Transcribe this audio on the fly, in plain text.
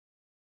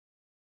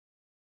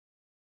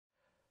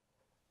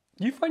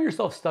Do you find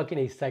yourself stuck in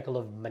a cycle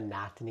of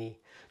monotony?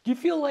 Do you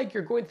feel like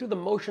you're going through the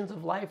motions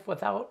of life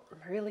without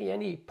really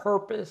any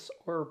purpose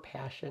or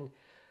passion?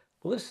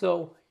 Well, if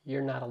so,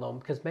 you're not alone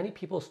because many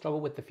people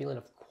struggle with the feeling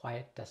of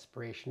quiet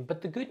desperation.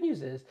 But the good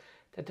news is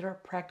that there are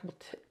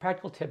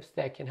practical tips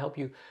that can help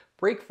you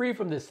break free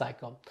from this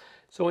cycle.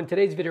 So in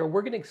today's video,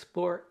 we're going to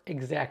explore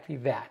exactly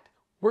that.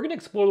 We're going to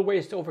explore the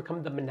ways to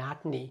overcome the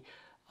monotony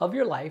of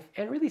your life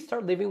and really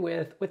start living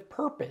with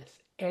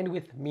purpose and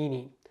with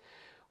meaning.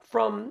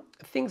 From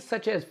things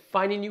such as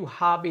finding new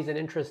hobbies and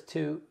interests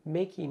to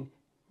making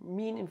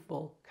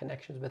meaningful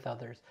connections with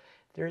others,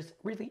 there's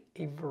really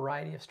a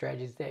variety of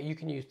strategies that you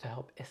can use to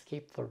help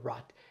escape the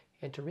rut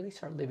and to really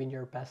start living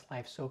your best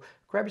life. So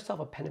grab yourself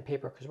a pen and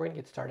paper because we're going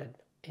to get started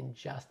in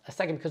just a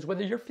second. Because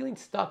whether you're feeling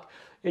stuck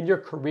in your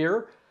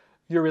career,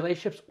 your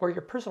relationships, or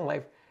your personal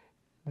life,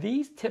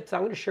 these tips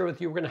I'm going to share with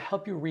you are going to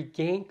help you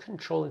regain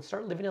control and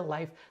start living a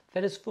life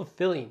that is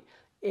fulfilling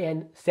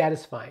and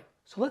satisfying.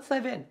 So let's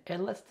dive in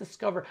and let's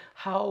discover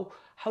how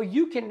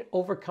you can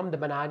overcome the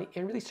monotony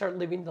and really start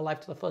living the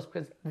life to the fullest,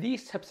 because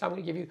these tips I'm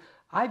going to give you,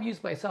 I've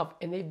used myself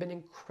and they've been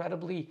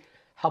incredibly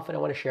helpful. I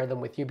want to share them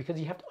with you because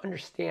you have to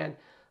understand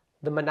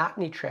the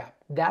monotony trap.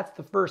 That's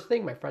the first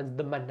thing, my friends.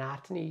 The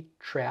monotony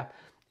trap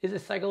is a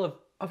cycle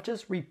of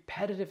just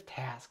repetitive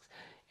tasks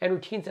and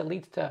routines that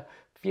leads to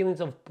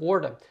feelings of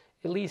boredom.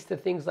 It leads to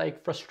things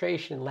like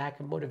frustration, lack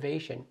of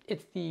motivation.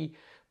 It's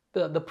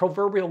the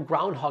proverbial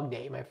Groundhog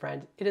Day, my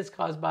friend. It is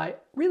caused by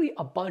really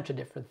a bunch of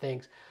different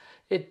things.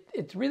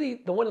 It's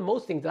really one of the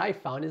most things that I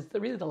found is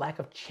really the lack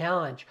of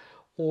challenge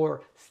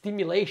or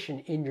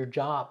stimulation in your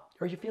job,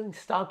 or you're feeling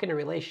stuck in a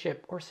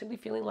relationship, or simply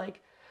feeling like,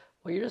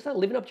 well, you're just not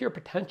living up to your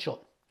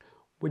potential.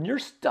 When you're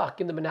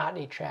stuck in the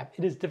monotony trap,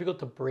 it is difficult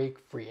to break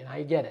free, and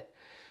I get it.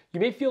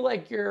 You may feel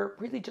like you're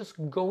really just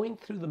going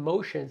through the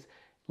motions,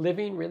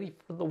 living really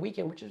for the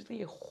weekend, which is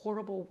really a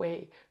horrible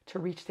way to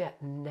reach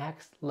that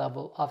next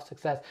level of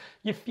success.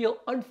 You feel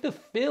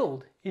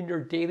unfulfilled in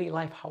your daily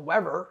life.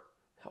 However,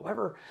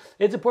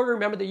 it's important to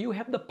remember that you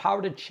have the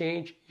power to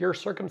change your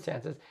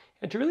circumstances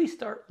and to really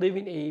start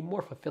living a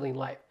more fulfilling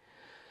life.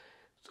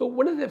 So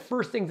one of the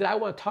first things that I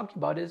want to talk to you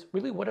about is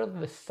really what are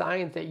the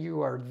signs that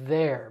you are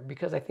there,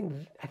 because I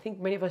think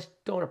many of us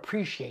don't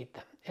appreciate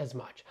them as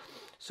much.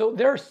 So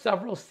there are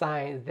several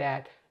signs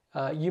that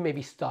you may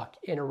be stuck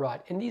in a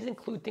rut. And these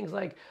include things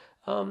like,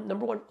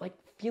 number one, like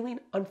feeling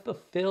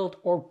unfulfilled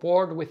or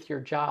bored with your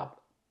job.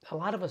 A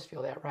lot of us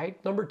feel that,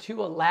 right? Number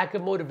two, a lack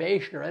of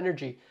motivation or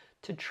energy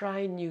to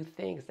try new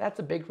things. That's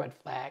a big red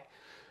flag.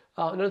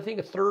 Another thing,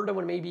 a third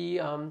one may be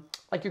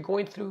like you're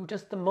going through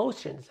just the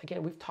motions.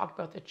 Again, we've talked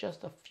about that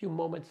just a few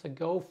moments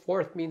ago.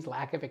 Fourth means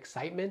lack of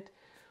excitement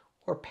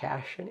or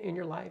passion in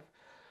your life.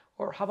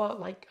 Or how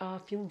about like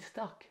feeling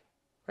stuck,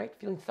 right?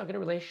 Feeling stuck in a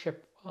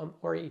relationship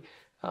or a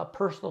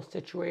personal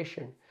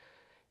situation.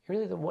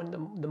 Really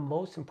the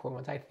most important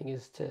ones I think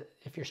is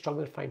if you're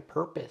struggling to find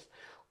purpose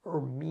or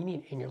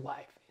meaning in your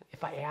life.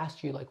 If I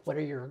asked you like what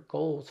are your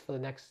goals for the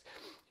next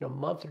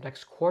month or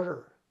next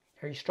quarter,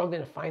 are you struggling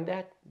to find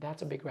that?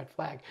 That's a big red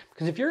flag.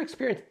 Because if you're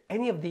experiencing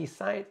any of these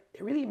signs,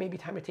 it really may be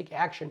time to take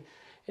action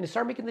and to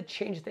start making the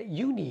changes that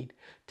you need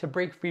to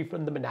break free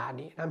from the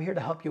monotony. And I'm here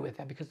to help you with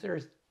that because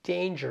there's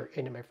danger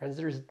in it, my friends.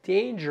 There's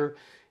danger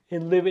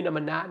in living a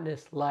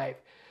monotonous life.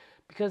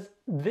 Because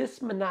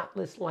this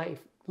monotonous life,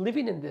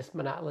 living in this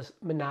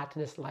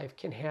monotonous life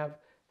can have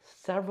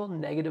several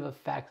negative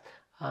effects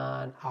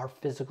on our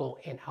physical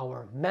and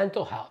our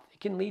mental health. It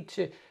can lead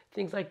to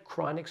things like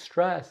chronic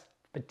stress,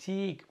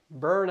 fatigue,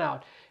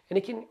 burnout, and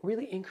it can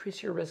really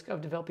increase your risk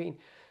of developing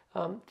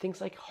things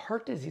like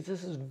heart disease.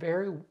 This is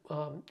very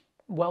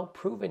well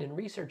proven in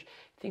research.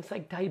 Things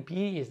like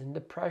diabetes and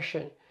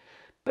depression.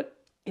 But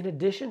in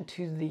addition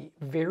to the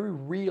very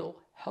real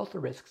health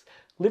risks,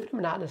 living a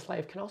monotonous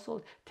life can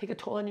also take a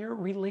toll on your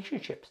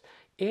relationships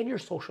and your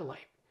social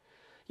life.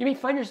 You may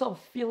find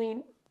yourself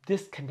feeling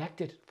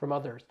disconnected from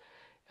others,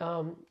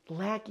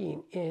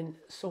 lacking in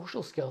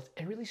social skills,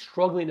 and really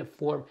struggling to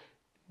form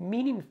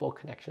meaningful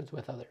connections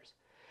with others.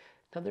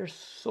 Now, there's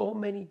so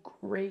many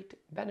great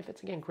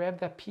benefits. Again, grab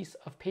that piece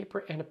of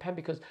paper and a pen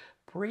because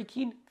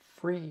breaking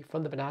free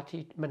from the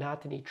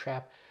monotony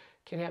trap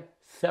can have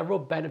several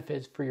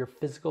benefits for your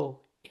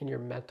physical and your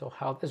mental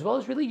health, as well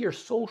as really your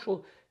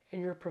social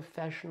and your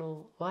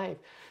professional life.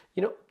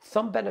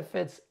 Some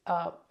benefits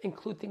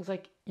include things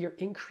like your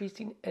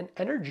increasing in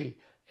energy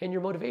and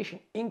your motivation,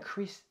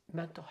 increased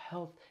mental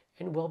health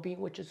and well-being,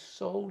 which is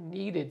so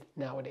needed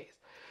nowadays.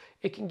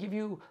 It can give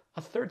you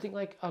a third thing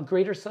like a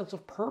greater sense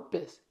of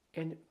purpose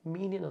and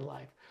meaning in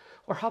life.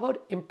 Or how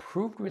about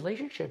improved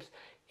relationships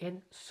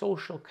and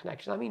social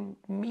connections? I mean,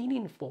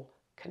 meaningful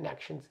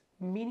connections,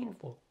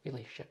 meaningful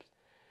relationships.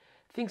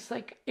 Things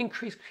like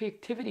increased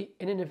creativity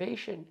and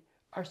innovation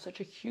are such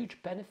a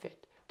huge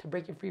benefit to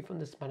breaking free from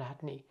this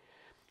monotony.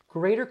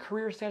 Greater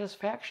career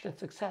satisfaction and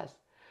success.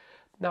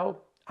 Now,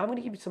 I'm going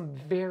to give you some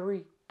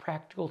very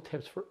practical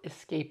tips for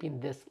escaping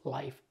this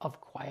life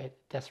of quiet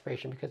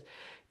desperation, because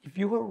if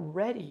you are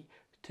ready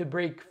to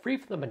break free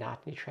from the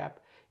monotony trap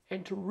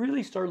and to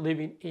really start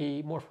living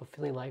a more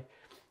fulfilling life,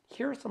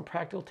 here are some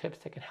practical tips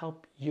that can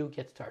help you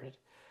get started.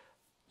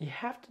 You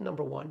have to,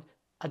 number one,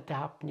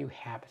 adopt new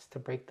habits to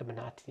break the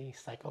monotony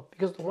cycle,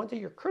 because the ones that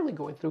you're currently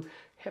going through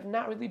have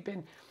not really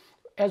been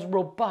as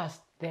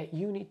robust that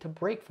you need to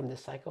break from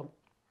this cycle.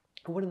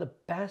 And one of the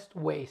best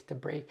ways to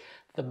break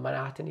the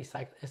monotony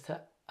cycle is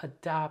to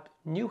adopt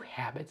new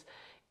habits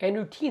and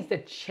routines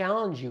that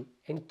challenge you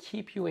and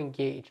keep you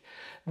engaged.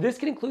 This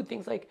can include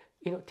things like,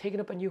 taking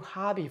up a new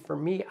hobby. For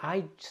me,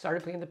 I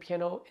started playing the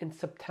piano in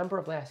September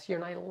of last year,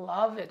 and I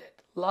loved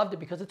it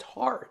because it's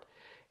hard.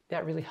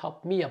 That really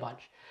helped me a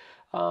bunch.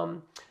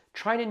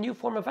 Trying a new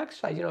form of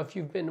exercise. If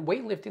you've been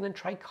weightlifting, then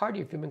try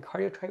cardio. If you've been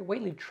cardio, try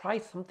weightlifting. Try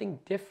something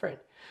different.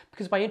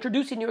 Because by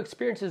introducing new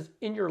experiences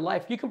in your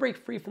life, you can break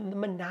free from the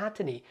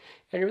monotony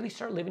and really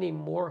start living a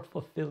more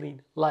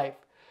fulfilling life.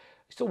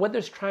 So whether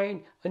it's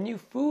trying a new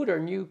food or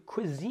new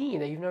cuisine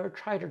that you've never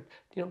tried, or,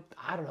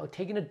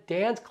 taking a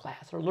dance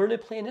class or learning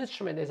to play an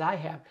instrument as I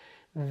have,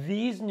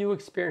 these new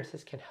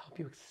experiences can help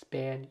you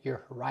expand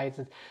your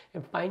horizons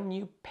and find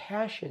new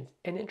passions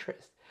and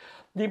interests.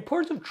 The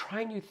importance of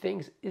trying new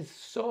things is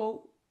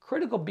so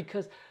critical,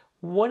 because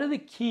one of the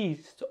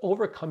keys to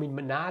overcoming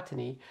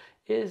monotony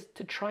is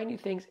to try new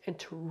things and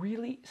to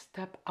really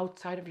step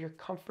outside of your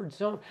comfort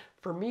zone.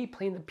 For me,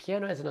 playing the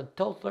piano as an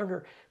adult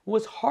learner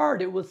was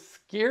hard. It was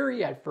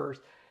scary at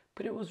first,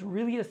 but it was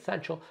really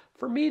essential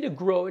for me to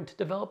grow and to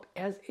develop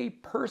as a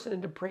person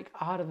and to break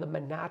out of the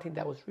monotony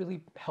that was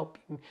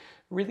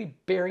really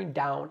bearing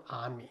down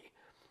on me.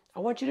 I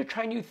want you to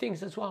try new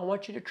things as well. I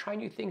want you to try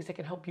new things that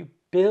can help you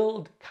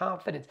build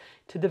confidence,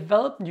 to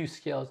develop new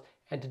skills,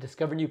 and to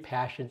discover new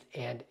passions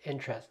and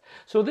interests.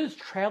 So this is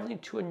traveling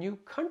to a new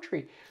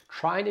country,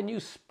 trying a new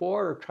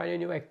sport, or trying a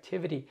new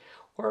activity,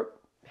 or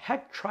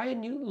heck,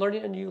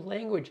 learning a new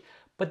language.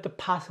 But the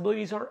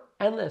possibilities are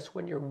endless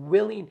when you're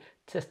willing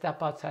to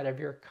step outside of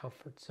your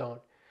comfort zone.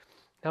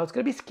 Now, it's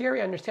going to be scary.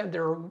 I understand.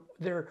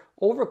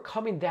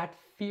 Overcoming that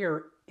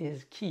fear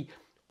is key.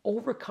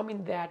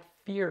 Overcoming that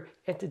fear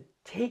and to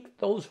take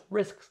those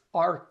risks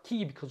are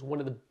key, because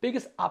one of the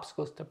biggest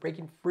obstacles to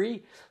breaking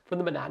free from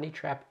the monotony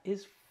trap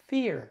is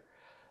fear.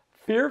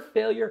 Fear of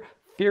failure,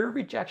 fear of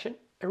rejection,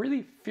 and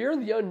really fear of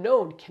the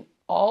unknown can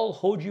all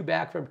hold you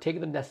back from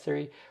taking the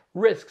necessary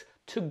risks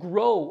to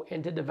grow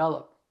and to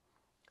develop.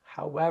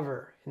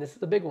 However, and this is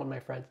the big one, my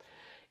friends,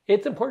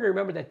 it's important to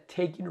remember that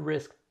taking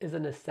risks is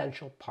an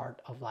essential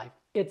part of life.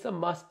 It's a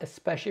must,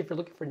 especially if you're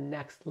looking for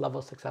next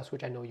level success,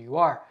 which I know you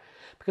are.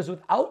 Because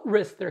without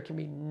risk, there can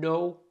be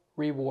no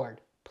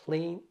reward,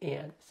 plain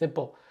and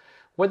simple.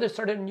 Whether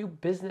starting a new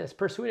business,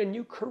 pursuing a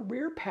new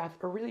career path,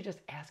 or really just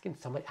asking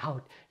someone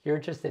out you're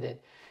interested in,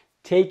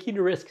 taking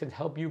risks can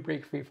help you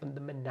break free from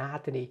the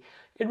monotony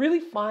and really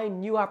find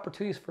new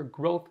opportunities for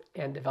growth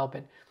and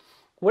development.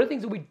 One of the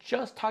things that we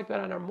just talked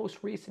about on our most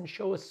recent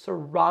show is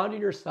surrounding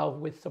yourself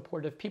with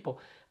supportive people.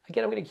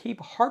 Again, I'm going to keep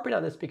harping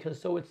on this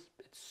because it's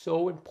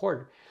so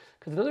important.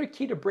 Because another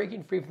key to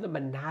breaking free from the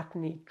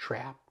monotony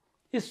trap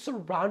is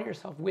surrounding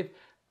yourself with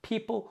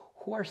people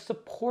who are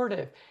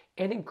supportive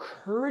and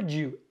encourage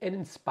you and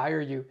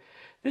inspire you.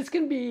 This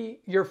can be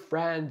your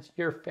friends,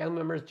 your family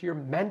members, your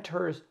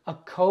mentors, a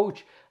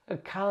coach, a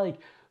colleague.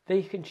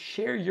 They can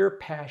share your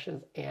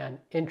passions and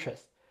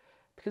interests.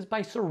 Because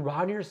by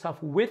surrounding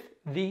yourself with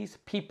these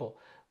people,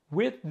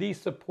 with these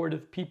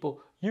supportive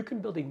people, you can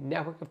build a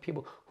network of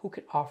people who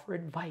can offer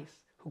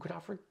advice, who can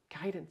offer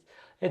guidance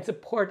and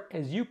support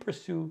as you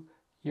pursue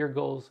your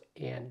goals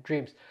and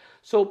dreams.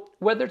 So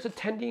whether it's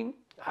attending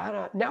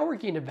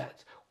networking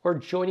events or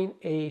joining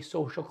a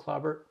social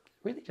club, or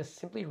really just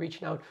simply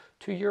reaching out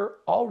to your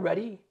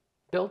already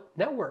built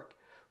network,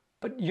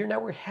 but your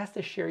network has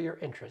to share your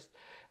interests.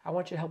 I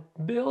want you to help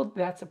build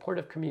that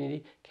supportive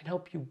community, can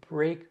help you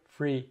break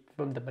free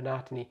from the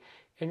monotony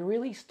and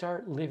really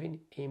start living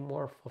a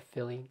more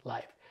fulfilling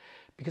life.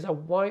 Because I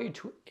want you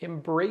to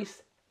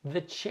embrace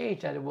the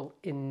change that it will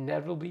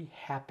inevitably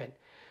happen.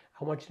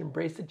 I want you to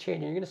embrace the change,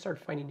 and you're going to start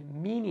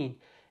finding meaning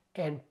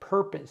and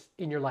purpose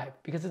in your life,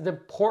 because it's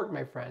important,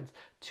 my friends,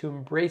 to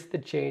embrace the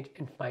change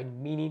and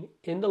find meaning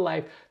in the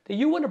life that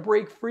you want to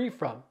break free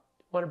from.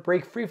 You want to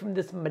break free from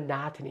this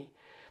monotony.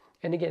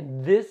 And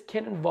again, this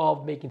can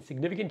involve making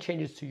significant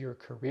changes to your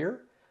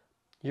career,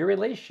 your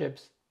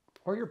relationships,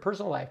 or your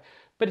personal life.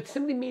 But it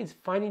simply means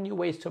finding new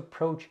ways to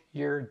approach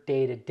your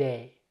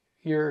day-to-day,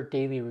 your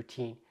daily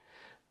routine.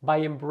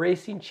 By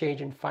embracing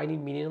change and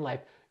finding meaning in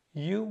life,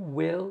 you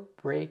will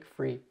break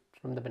free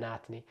from the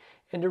monotony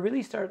and to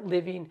really start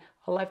living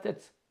a life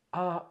that's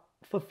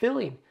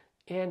fulfilling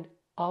and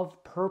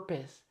of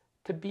purpose,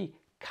 to be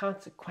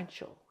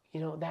consequential.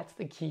 That's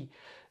the key.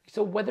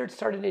 So whether it's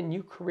starting a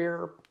new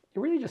career,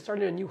 you're really just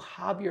starting a new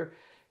hobby, or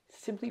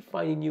simply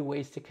finding new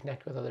ways to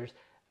connect with others,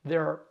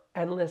 there are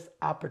endless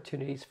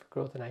opportunities for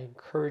growth, and I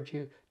encourage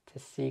you to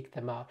seek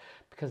them out,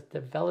 because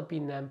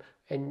developing them,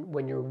 and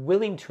when you're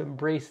willing to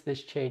embrace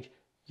this change,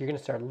 you're going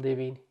to start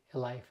living a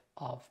life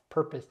of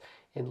purpose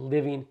and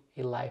living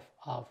a life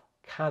of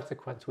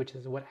consequence, which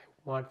is what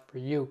I want for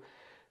you.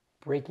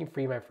 Breaking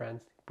free, my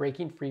friends,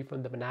 breaking free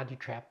from the monotony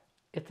trap.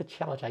 It's a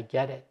challenge, I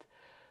get it.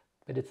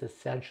 but it's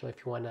essential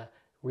if you want to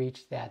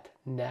reach that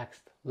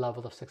next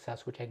level of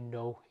success, which I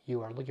know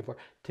you are looking for,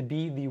 to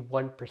be the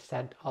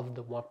 1% of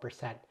the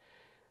 1%.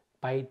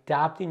 By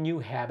adopting new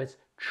habits,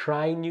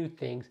 trying new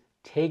things,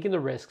 taking the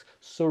risks,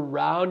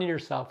 surrounding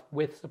yourself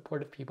with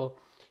supportive people,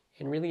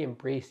 and really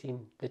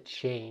embracing the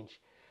change,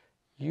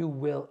 you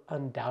will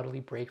undoubtedly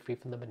break free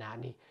from the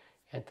monotony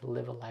and to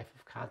live a life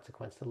of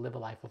consequence, to live a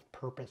life of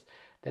purpose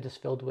that is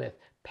filled with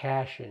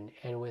passion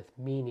and with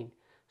meaning.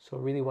 So I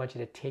really want you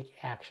to take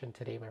action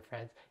today, my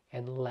friends,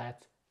 and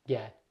let's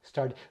get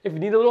started. If you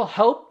need a little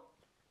help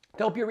to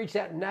help you reach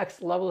that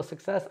next level of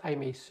success, I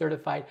am a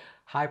certified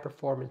high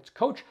performance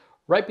coach.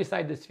 Right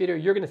beside this video,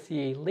 you're going to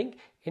see a link,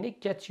 and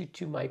it gets you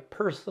to my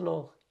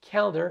personal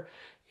calendar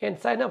and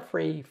sign up for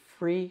a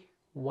free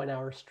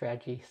 1-hour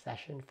strategy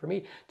session for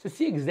me to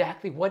see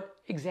exactly what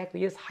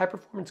exactly is high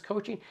performance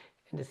coaching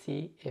and to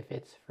see if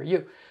it's for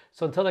you.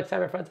 So until next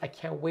time, my friends, I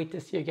can't wait to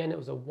see you again. It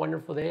was a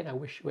wonderful day, and I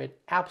wish you an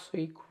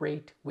absolutely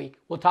great week.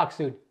 We'll talk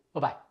soon.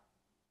 Bye-bye.